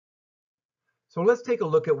So let's take a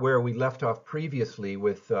look at where we left off previously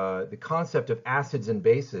with the concept of acids and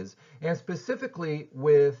bases, and specifically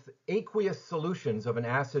with aqueous solutions of an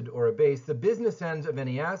acid or a base. The business end of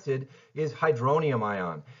any acid is hydronium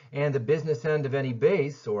ion, and the business end of any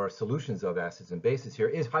base, or solutions of acids and bases here,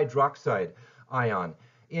 is hydroxide ion.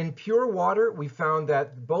 In pure water, we found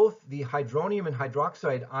that both the hydronium and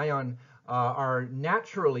hydroxide ion are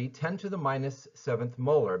naturally 10 to the minus 7th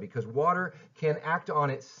molar, because water can act on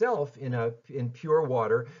itself in pure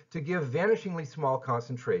water to give vanishingly small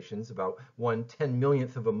concentrations, about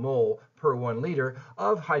 1/10,000,000th of a mole per 1 liter,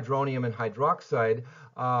 of hydronium and hydroxide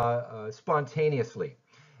spontaneously.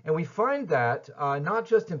 And we find that not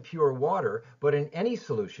just in pure water, but in any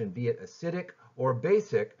solution, be it acidic or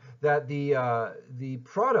basic, that the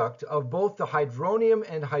product of both the hydronium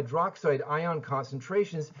and hydroxide ion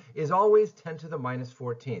concentrations is always 10 to the minus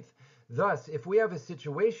 14th. Thus, if we have a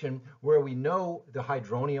situation where we know the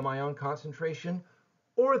hydronium ion concentration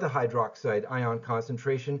or the hydroxide ion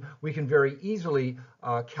concentration, we can very easily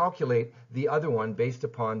calculate the other one based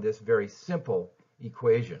upon this very simple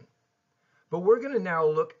equation. But we're going to now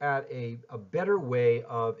look at a better way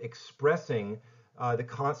of expressing the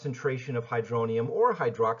concentration of hydronium or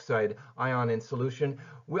hydroxide ion in solution.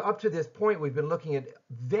 Up to this point, we've been looking at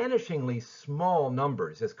vanishingly small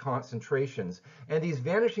numbers as concentrations, and these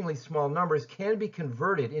vanishingly small numbers can be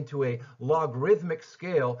converted into a logarithmic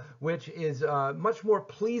scale, which is much more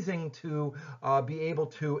pleasing to be able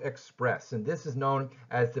to express, and this is known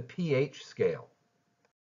as the pH scale.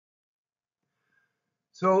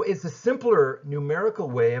 So it's a simpler numerical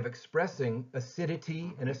way of expressing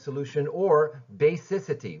acidity in a solution or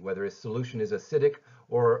basicity, whether a solution is acidic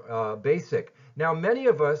or basic. Now, many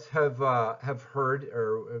of us have heard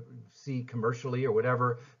or see commercially or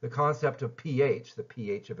whatever the concept of pH, the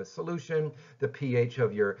pH of a solution, the pH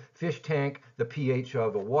of your fish tank, the pH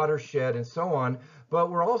of a watershed, and so on.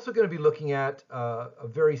 But we're also going to be looking at a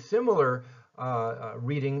very similar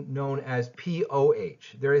reading known as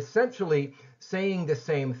POH. They're essentially saying the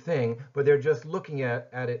same thing, but they're just looking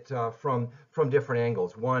at it from different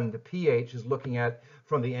angles. One, the pH is looking at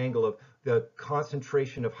from the angle of the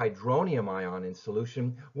concentration of hydronium ion in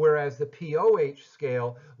solution, whereas the POH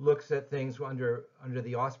scale looks at things under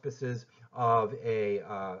the auspices of the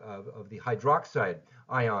hydroxide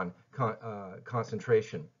ion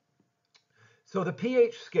concentration. So the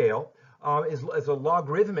pH scale is a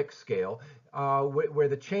logarithmic scale where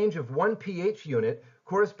the change of 1 pH unit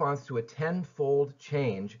corresponds to a 10-fold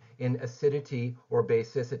change in acidity or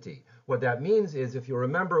basicity. What that means is, if you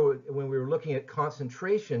remember when we were looking at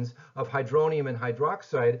concentrations of hydronium and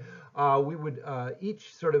hydroxide, we would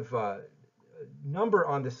each sort of number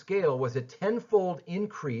on the scale was a 10-fold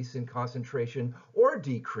increase in concentration or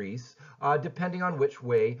decrease, depending on which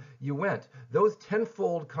way you went. Those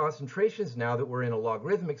 10-fold concentrations, now that we're in a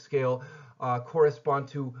logarithmic scale, correspond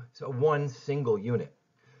to one single unit.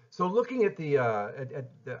 So looking at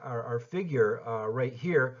our figure right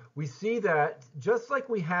here, we see that just like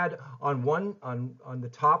we had on the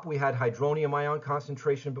top, we had hydronium ion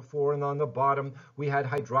concentration before, and on the bottom we had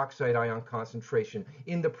hydroxide ion concentration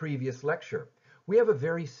in the previous lecture. We have a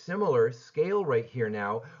very similar scale right here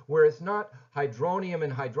now, where it's not hydronium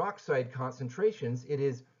and hydroxide concentrations, it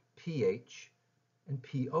is pH and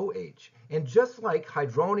POH. And just like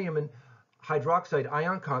hydronium and hydroxide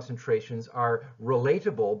ion concentrations are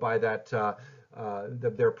relatable by that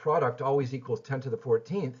their product always equals 10 to the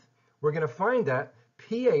 14th, we're going to find that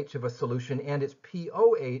pH of a solution and its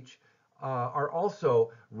POH are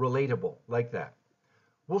also relatable like that.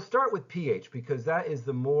 We'll start with pH because that is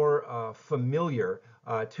the more familiar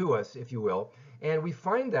to us, if you will, and we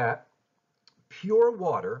find that pure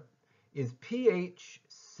water is pH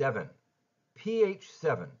 7,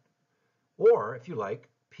 or if you like,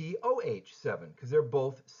 POH 7, because they're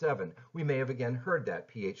both 7. We may have again heard that.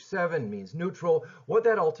 pH 7 means neutral. What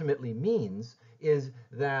that ultimately means is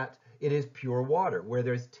that it is pure water, where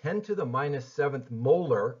there's 10 to the minus 7th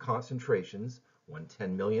molar concentrations,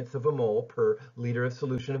 1/10,000,000th of a mole per liter of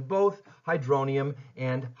solution of both hydronium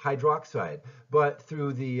and hydroxide. But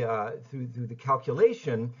through the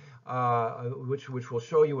calculation, which we'll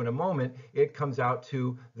show you in a moment, it comes out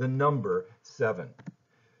to the number 7.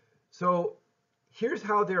 So here's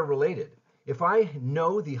how they're related. If I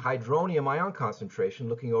know the hydronium ion concentration,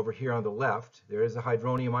 looking over here on the left, there is a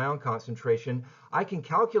hydronium ion concentration, I can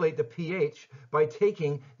calculate the pH by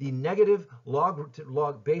taking the negative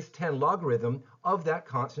base 10 logarithm of that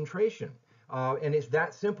concentration. And it's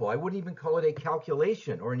that simple. I wouldn't even call it a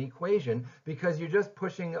calculation or an equation, because you're just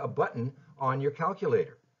pushing a button on your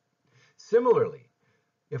calculator. Similarly,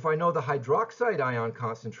 If I know the hydroxide ion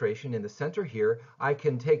concentration in the center here, I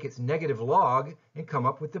can take its negative log and come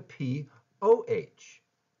up with the POH.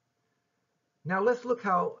 Now let's look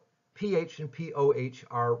how pH and POH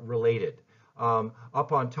are related.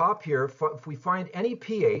 Up on top here, if we find any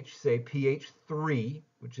pH, say pH 3,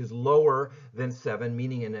 which is lower than 7,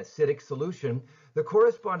 meaning an acidic solution, the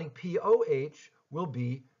corresponding POH will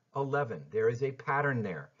be 11. There is a pattern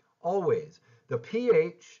there. Always, the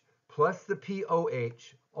pH plus the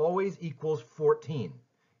POH always equals 14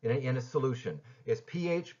 in a solution. Its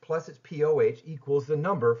pH plus its POH equals the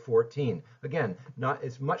number 14. Again,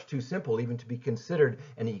 it's much too simple even to be considered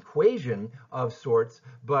an equation of sorts,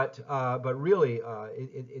 but really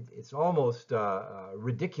it's almost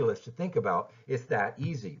ridiculous to think about. It's that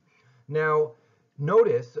easy. Now,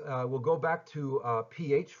 notice, we'll go back to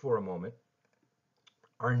pH for a moment.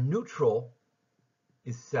 Our neutral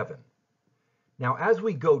is 7. Now, as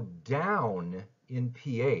we go down in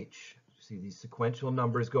pH, see these sequential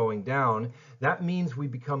numbers going down, that means we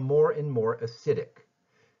become more and more acidic.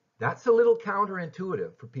 That's a little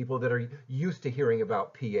counterintuitive for people that are used to hearing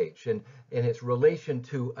about pH and its relation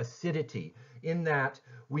to acidity, in that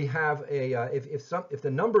we have a, if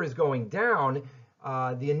the number is going down,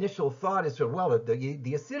 the initial thought is, well,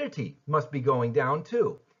 the acidity must be going down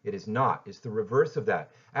too. It is not. It's the reverse of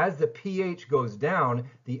that. As the pH goes down,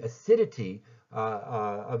 the acidity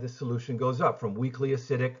of the solution goes up from weakly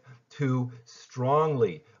acidic to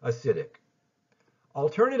strongly acidic.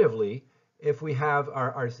 Alternatively, if we have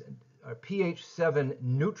our pH 7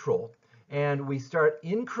 neutral and we start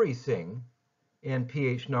increasing in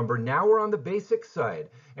pH number, now we're on the basic side,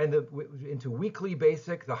 and into weakly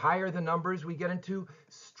basic. The higher the numbers, we get into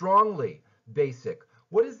strongly basic.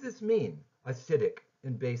 What does this mean, acidic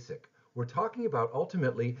and basic? We're talking about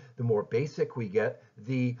ultimately the more basic we get,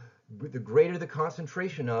 the greater the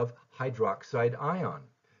concentration of hydroxide ion.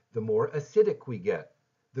 The more acidic we get,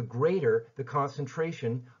 the greater the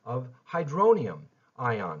concentration of hydronium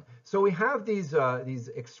ion. So we have these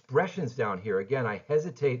expressions down here. Again, I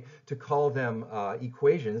hesitate to call them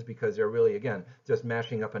equations because they're really, again, just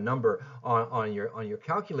mashing up a number on your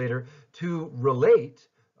calculator to relate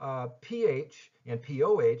pH and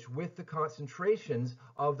POH with the concentrations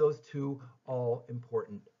of those two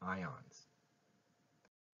all-important ions.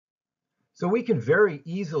 So we can very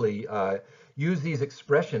easily use these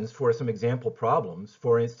expressions for some example problems.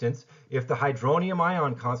 For instance, if the hydronium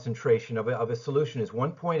ion concentration of a solution is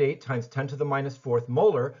 1.8 times 10 to the minus 4th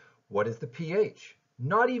molar, what is the pH?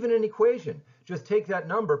 Not even an equation. Just take that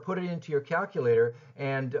number, put it into your calculator,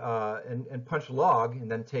 and punch log, and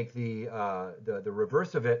then take the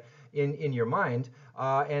reverse of it in your mind,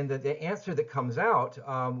 and the answer that comes out,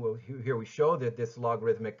 well, here we show that this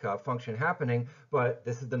logarithmic function happening, but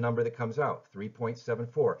this is the number that comes out,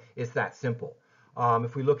 3.74. It's that simple.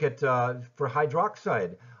 If we look at, for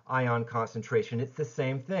hydroxide ion concentration, it's the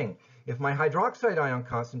same thing. If my hydroxide ion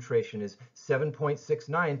concentration is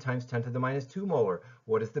 7.69 times 10 to the minus 2 molar,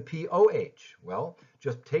 what is the POH? Well,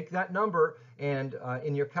 just take that number and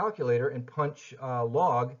in your calculator and punch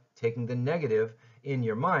log, taking the negative in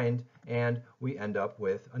your mind, and we end up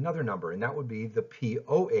with another number, and that would be the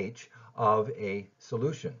POH of a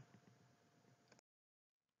solution.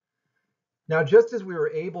 Now, just as we were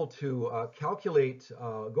able to calculate,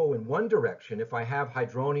 go in one direction, if I have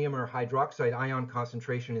hydronium or hydroxide ion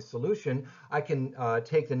concentration in solution, I can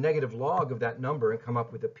take the negative log of that number and come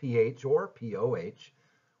up with a pH or POH.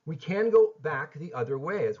 We can go back the other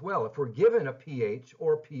way as well. If we're given a pH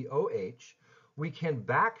or POH, we can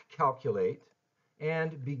back calculate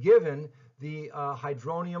and be given the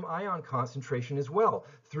hydronium ion concentration as well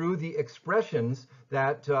through the expressions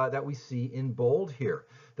that we see in bold here.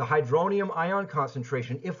 The hydronium ion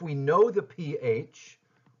concentration, if we know the pH,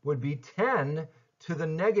 would be 10 to the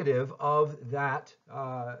negative of that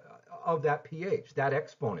pH, that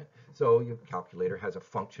exponent. So your calculator has a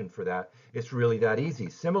function for that. It's really that easy.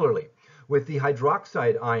 Similarly, with the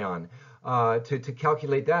hydroxide ion, to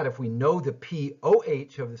calculate that, if we know the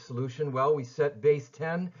POH of the solution, well, we set base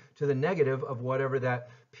 10 to the negative of whatever that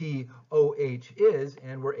POH is,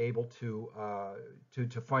 and we're able to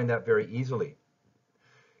find that very easily.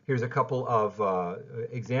 Here's a couple of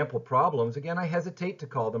example problems. Again, I hesitate to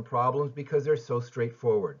call them problems because they're so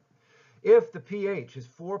straightforward. If the pH is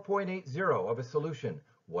 4.80 of a solution,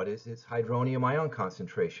 what is its hydronium ion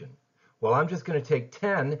concentration? Well, I'm just going to take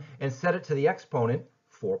 10 and set it to the exponent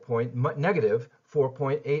negative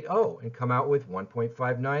 4.80 and come out with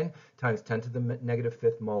 1.59 times 10 to the negative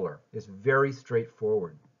 5th molar. It's very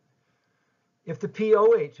straightforward. If the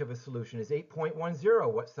pOH of a solution is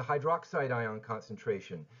 8.10, what's the hydroxide ion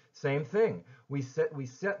concentration? Same thing. We set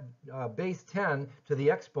base 10 to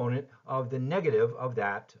the exponent of the negative of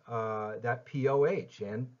that pOH,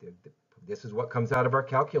 and this is what comes out of our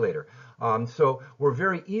calculator. So we're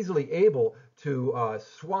very easily able to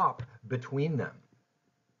swap between them.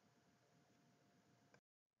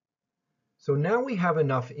 So now we have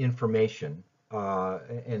enough information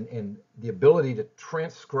and the ability to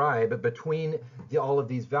transcribe between all of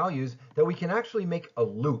these values that we can actually make a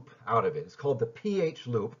loop out of it. It's called the pH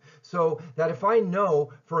loop. So that if I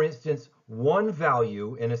know, for instance, one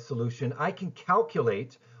value in a solution, I can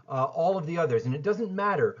calculate all of the others. And it doesn't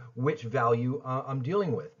matter which value I'm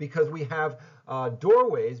dealing with, because we have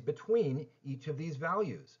doorways between each of these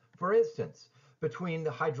values. For instance, between the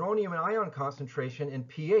hydronium and ion concentration and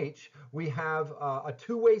pH, we have a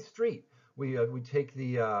two-way street. We take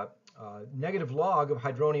the negative log of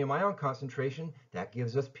hydronium ion concentration, that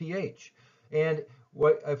gives us pH. And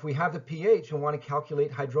if we have the pH and want to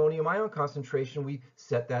calculate hydronium ion concentration, we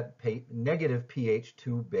set that negative pH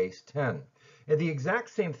to base 10. And the exact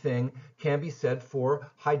same thing can be said for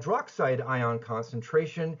hydroxide ion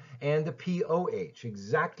concentration and the pOH.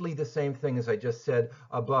 Exactly the same thing as I just said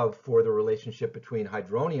above for the relationship between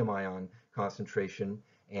hydronium ion concentration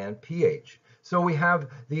and pH. So we have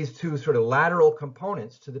these two sort of lateral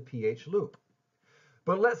components to the pH loop.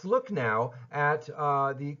 But let's look now at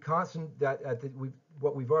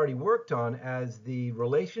what we've already worked on as the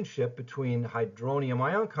relationship between hydronium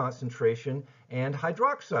ion concentration and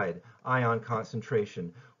hydroxide ion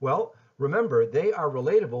concentration. Well, remember, they are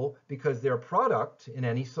relatable because their product in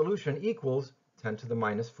any solution equals 10 to the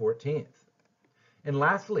minus 14th. And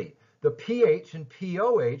lastly, the pH and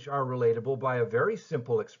pOH are relatable by a very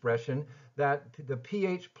simple expression that the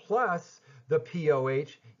pH plus the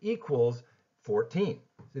pOH equals 14.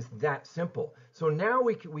 It's that simple. So now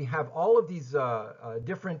we have all of these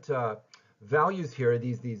different values here,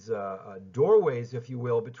 these doorways, if you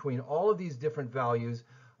will, between all of these different values,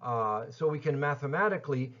 so we can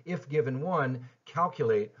mathematically, if given one,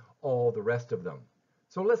 calculate all the rest of them.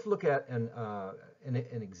 So let's look at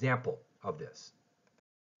an example of this.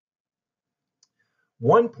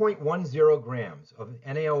 1.10 grams of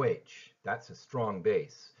NaOH, that's a strong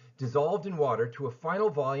base, dissolved in water to a final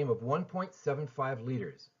volume of 1.75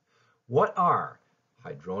 liters. What are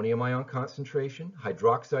hydronium ion concentration,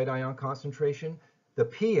 hydroxide ion concentration, the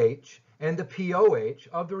pH, and the pOH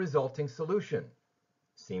of the resulting solution?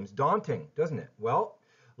 Seems daunting, doesn't it? Well,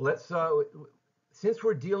 let's since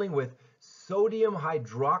we're dealing with sodium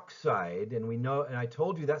hydroxide, and I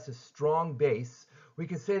told you that's a strong base, we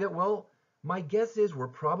can say that, well, my guess is we're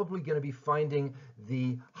probably going to be finding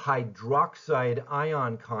the hydroxide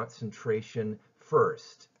ion concentration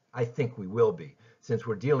first. I think we will be, since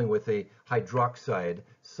we're dealing with a hydroxide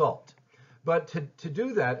salt. But to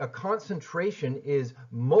do that, a concentration is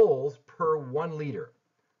moles per 1 liter,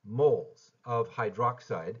 moles of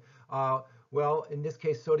hydroxide. Well, in this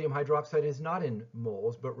case, sodium hydroxide is not in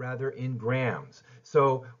moles, but rather in grams.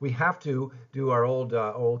 So we have to do our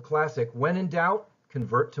old classic, when in doubt,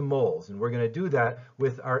 convert to moles, and we're going to do that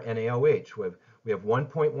with our NaOH. We have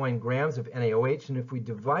 1.1 grams of NaOH, and if we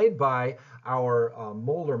divide by our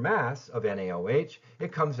molar mass of NaOH,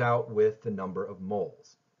 it comes out with the number of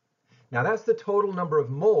moles. Now that's the total number of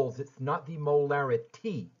moles, it's not the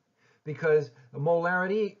molarity, because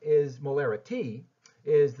molarity is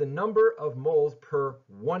the number of moles per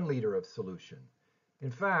 1 liter of solution. In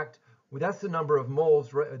fact, that's the number of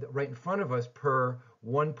moles right in front of us per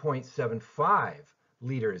 1.75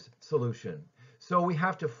 liters solution. So we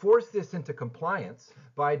have to force this into compliance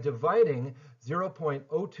by dividing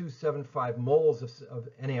 0.0275 moles of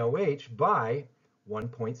NaOH by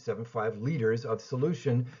 1.75 liters of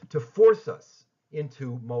solution to force us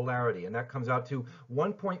into molarity. And that comes out to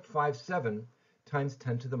 1.57 times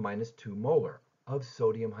 10 to the minus 2 molar of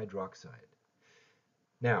sodium hydroxide.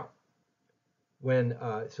 Now,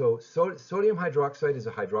 sodium hydroxide is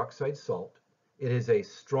a hydroxide salt. It is a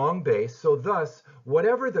strong base, so thus,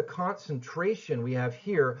 whatever the concentration we have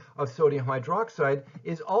here of sodium hydroxide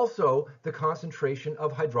is also the concentration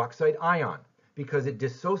of hydroxide ion, because it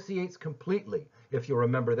dissociates completely, if you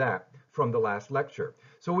remember that from the last lecture.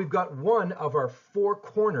 So we've got one of our 4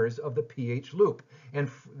 corners of the pH loop, and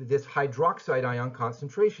this hydroxide ion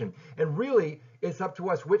concentration. And really, it's up to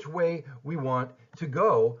us which way we want to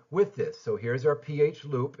go with this. So here's our pH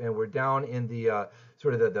loop, and we're down in the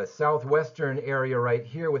sort of the southwestern area right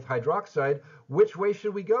here with hydroxide. Which way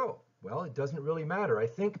should we go? Well, it doesn't really matter. I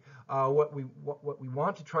think what we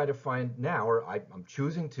want to try to find now, or I'm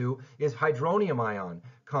choosing to, is hydronium ion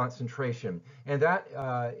concentration, and that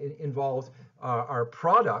involves our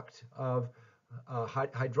product of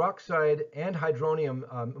hydroxide and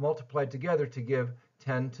hydronium multiplied together to give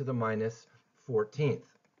 10 to the minus 14th.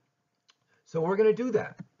 So we're going to do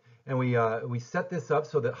that. And we set this up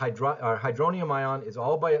so that our hydronium ion is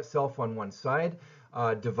all by itself on one side,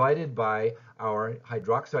 divided by our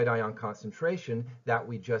hydroxide ion concentration that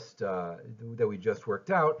we just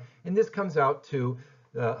worked out. And this comes out to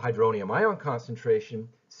the hydronium ion concentration,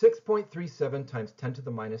 6.37 times 10 to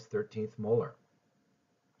the minus 13th molar.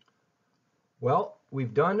 Well,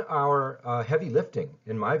 we've done our heavy lifting,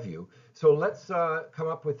 in my view. So let's come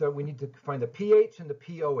up with, we need to find the pH and the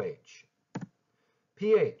POH.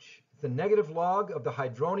 pH, the negative log of the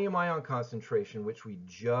hydronium ion concentration, which we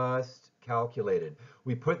just calculated.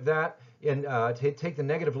 We put that in, take the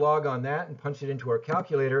negative log on that and punch it into our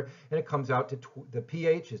calculator, and it comes out to, the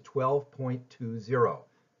pH is 12.20.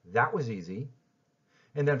 That was easy.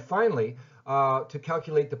 And then finally, to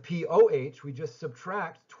calculate the POH, we just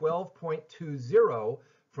subtract 12.20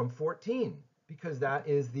 from 14, because that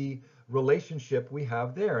is the relationship we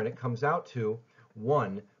have there, and it comes out to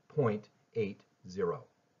 1.80.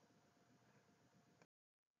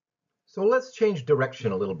 So let's change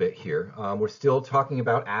direction a little bit here. We're still talking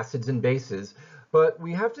about acids and bases, but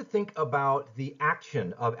we have to think about the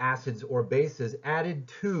action of acids or bases added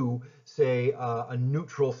to, say, a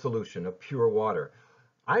neutral solution of pure water.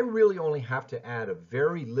 I really only have to add a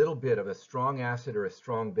very little bit of a strong acid or a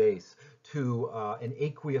strong base to an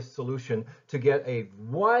aqueous solution to get a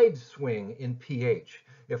wide swing in pH.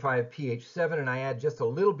 If I have pH 7 and I add just a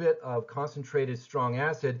little bit of concentrated strong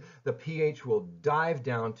acid, the pH will dive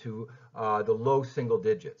down to the low single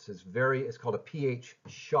digits. It's called a pH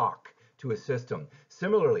shock to a system.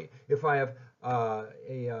 Similarly, if I have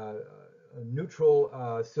a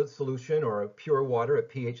neutral solution or a pure water at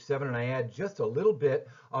pH 7 and I add just a little bit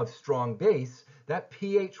of strong base, that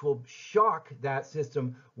pH will shock that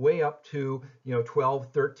system way up to 12,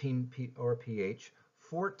 13 or pH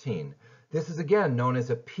 14. This is again known as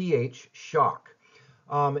a pH shock.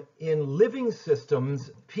 In living systems,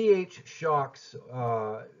 pH shocks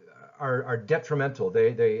are detrimental.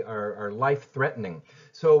 They are life-threatening.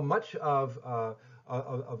 So much of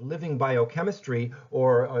living biochemistry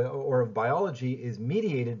or of biology is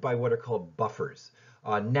mediated by what are called buffers,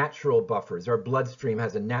 natural buffers. Our bloodstream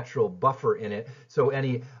has a natural buffer in it, so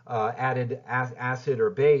any added acid or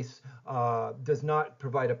base does not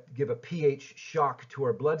give a pH shock to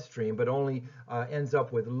our bloodstream, but only ends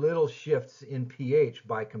up with little shifts in pH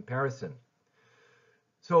by comparison.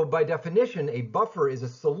 So by definition, a buffer is a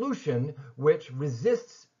solution which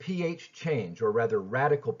resists pH change, or rather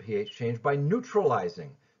radical pH change, by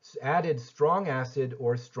neutralizing added strong acid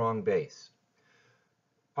or strong base.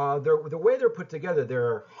 The way they're put together, there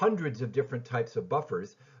are hundreds of different types of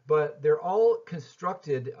buffers, but they're all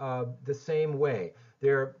constructed the same way.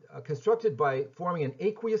 They're constructed by forming an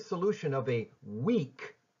aqueous solution of a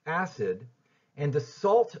weak acid and the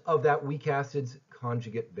salt of that weak acid's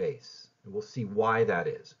conjugate base. And we'll see why that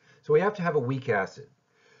is. So we have to have a weak acid.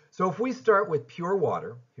 So if we start with pure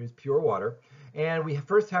water, here's pure water, and we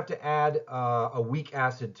first have to add a weak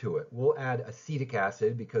acid to it. We'll add acetic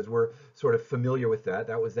acid because we're sort of familiar with that.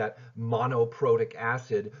 That was that monoprotic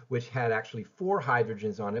acid, which had actually 4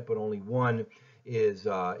 hydrogens on it, but only one is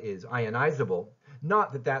ionizable.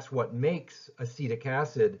 Not that that's what makes acetic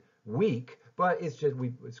acid weak, but it's just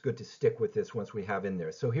it's good to stick with this once we have in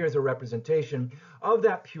there. So here's a representation of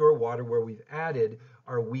that pure water where we've added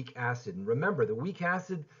our weak acid. And remember, the weak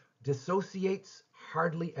acid dissociates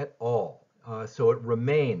hardly at all. So it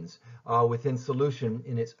remains within solution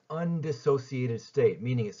in its undissociated state,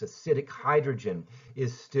 meaning its acidic hydrogen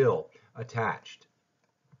is still attached.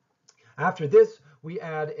 After this, we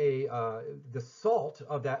add the salt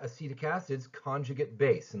of that acetic acid's conjugate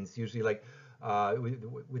base, and it's usually like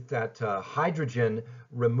with that hydrogen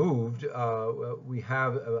removed, we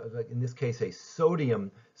have, in this case, a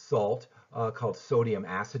sodium salt called sodium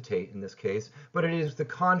acetate in this case, but it is the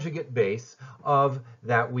conjugate base of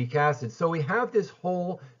that weak acid. So we have this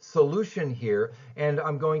whole solution here, and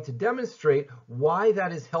I'm going to demonstrate why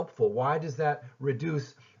that is helpful. Why does that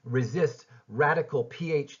resist radical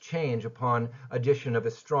pH change upon addition of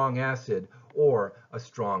a strong acid or a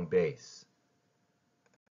strong base?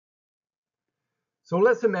 So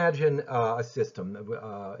let's imagine a system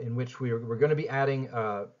in which we're going to be adding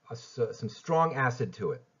some strong acid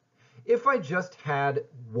to it. If I just had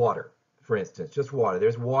water, for instance, just water,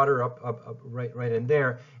 there's water up right in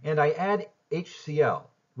there, and I add HCl,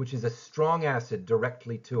 which is a strong acid,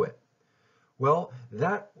 directly to it. Well,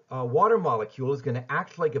 that water molecule is going to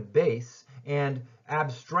act like a base and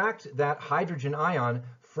abstract that hydrogen ion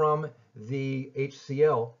from the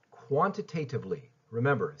HCl quantitatively.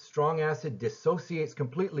 Remember, strong acid dissociates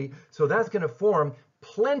completely, so that's going to form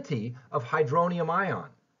plenty of hydronium ion.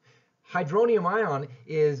 Hydronium ion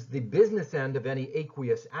is the business end of any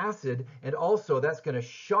aqueous acid, and also that's going to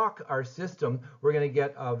shock our system. We're going to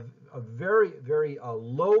get a very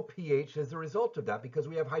low pH as a result of that because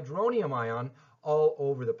we have hydronium ion all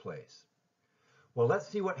over the place. Well, let's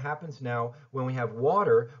see what happens now when we have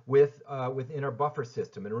water within our buffer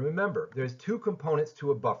system. And remember, there's two components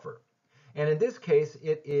to a buffer. And in this case,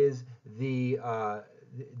 it is the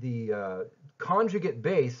conjugate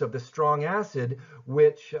base of the strong acid,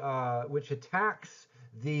 which attacks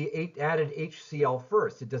the added HCl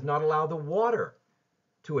first. It does not allow the water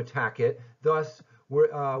to attack it. Thus,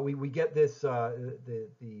 we get this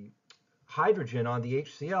the hydrogen on the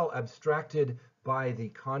HCl abstracted by the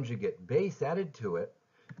conjugate base added to it.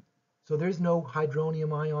 So there's no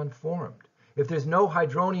hydronium ion formed. If there's no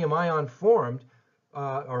hydronium ion formed,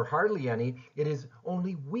 or hardly any, it is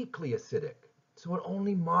only weakly acidic. So it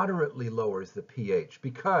only moderately lowers the pH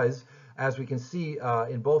because, as we can see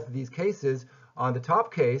in both of these cases, on the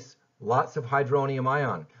top case, lots of hydronium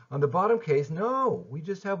ion. On the bottom case, no, we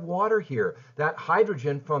just have water here. That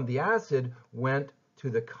hydrogen from the acid went to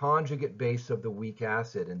the conjugate base of the weak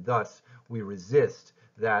acid, and thus we resist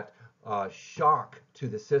that shock to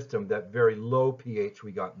the system, that very low pH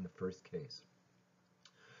we got in the first case.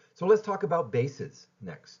 So let's talk about bases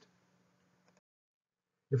next.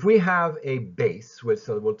 If we have a base,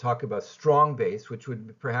 so we'll talk about strong base, which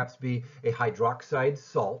would perhaps be a hydroxide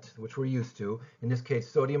salt, which we're used to. In this case,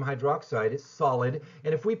 sodium hydroxide is solid.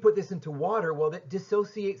 And if we put this into water, well, that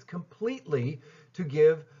dissociates completely to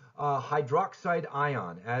give hydroxide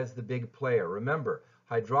ion as the big player. Remember,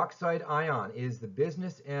 hydroxide ion is the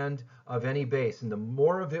business end of any base. And the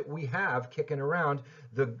more of it we have kicking around,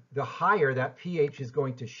 the higher that pH is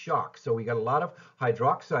going to shock. So we got a lot of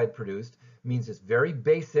hydroxide produced. Means it's very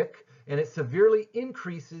basic, and it severely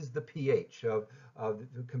increases the pH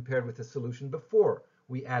compared with the solution before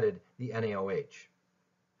we added the NaOH.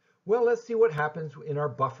 Well, let's see what happens in our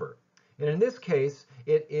buffer. And in this case,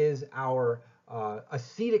 it is our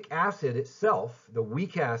acetic acid itself, the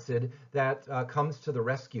weak acid, that comes to the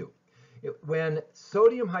rescue. When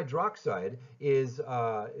sodium hydroxide is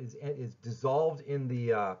dissolved in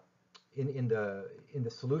the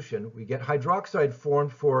solution, we get hydroxide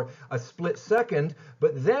formed for a split second,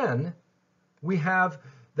 but then we have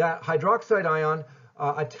that hydroxide ion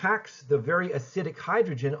attacks the very acidic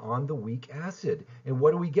hydrogen on the weak acid. And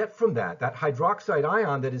what do we get from that? That hydroxide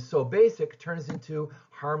ion that is so basic turns into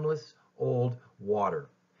harmless old water.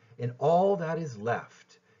 And all that is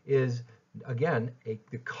left is, again,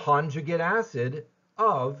 the conjugate acid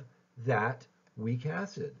of that weak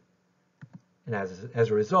acid. And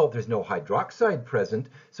as a result, there's no hydroxide present,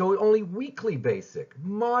 so only weakly basic,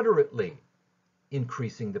 moderately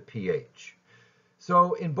increasing the pH.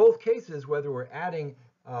 So in both cases, whether we're adding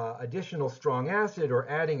additional strong acid or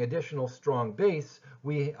adding additional strong base,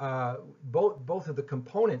 we both of the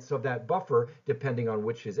components of that buffer, depending on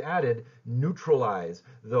which is added, neutralize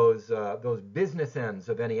those business ends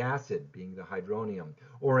of any acid, being the hydronium,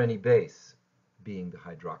 or any base, being the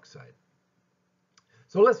hydroxide.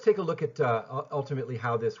 So let's take a look at ultimately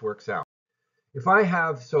how this works out. If I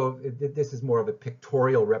have, this is more of a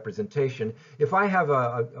pictorial representation. If I have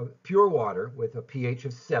a pure water with a pH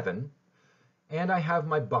of 7, and I have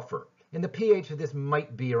my buffer, and the pH of this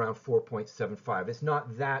might be around 4.75. It's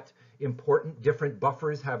not that important. Different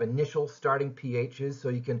buffers have initial starting pHs, so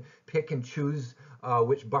you can pick and choose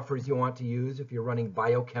which buffers you want to use if you're running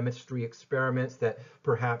biochemistry experiments that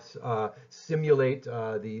perhaps simulate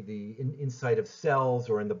the inside of cells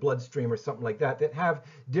or in the bloodstream or something like that, that have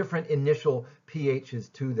different initial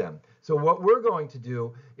pHs to them. So what we're going to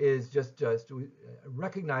do is just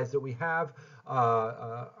recognize that we have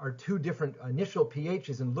our two different initial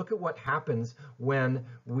pHs and look at what happens when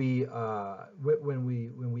we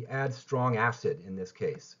add strong acid in this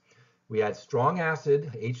case. We add strong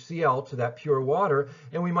acid, HCl, to that pure water,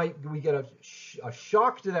 and we get a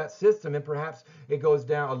shock to that system, and perhaps it goes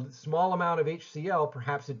down a small amount of HCl,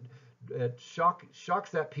 perhaps it shocks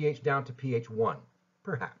that pH down to pH 1,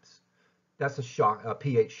 perhaps. That's a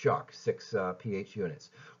pH shock, 6 pH units.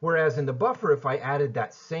 Whereas in the buffer, if I added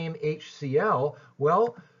that same HCl,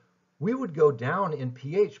 well, we would go down in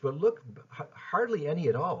pH, but look, hardly any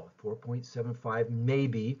at all. 4.75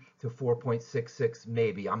 maybe to 4.66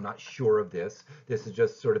 maybe. I'm not sure of this. This is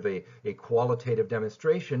just sort of a qualitative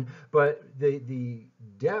demonstration, but the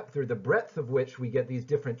depth or the breadth of which we get these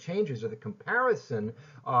different changes, or the comparison,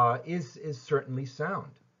 is certainly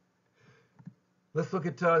sound. Let's look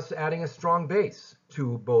at us adding a strong base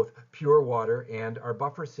to both pure water and our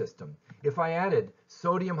buffer system. If I added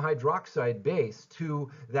sodium hydroxide base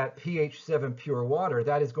to that pH 7 pure water,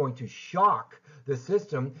 that is going to shock the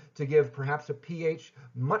system to give perhaps a pH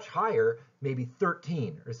much higher, maybe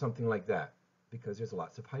 13 or something like that, because there's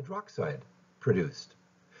lots of hydroxide produced.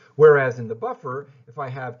 Whereas in the buffer, if I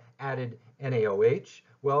have added NaOH,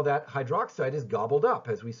 well, that hydroxide is gobbled up,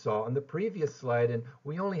 as we saw on the previous slide, and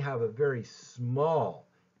we only have a very small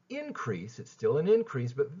increase. It's still an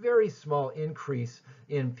increase, but very small increase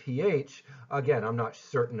in pH. Again, I'm not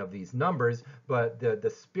certain of these numbers, but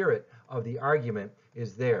the spirit of the argument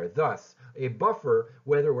is there. Thus, a buffer,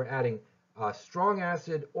 whether we're adding a strong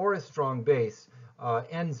acid or a strong base,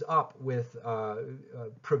 ends up with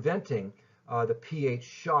preventing the pH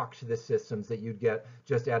shock to the systems that you'd get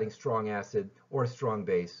just adding strong acid or strong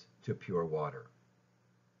base to pure water.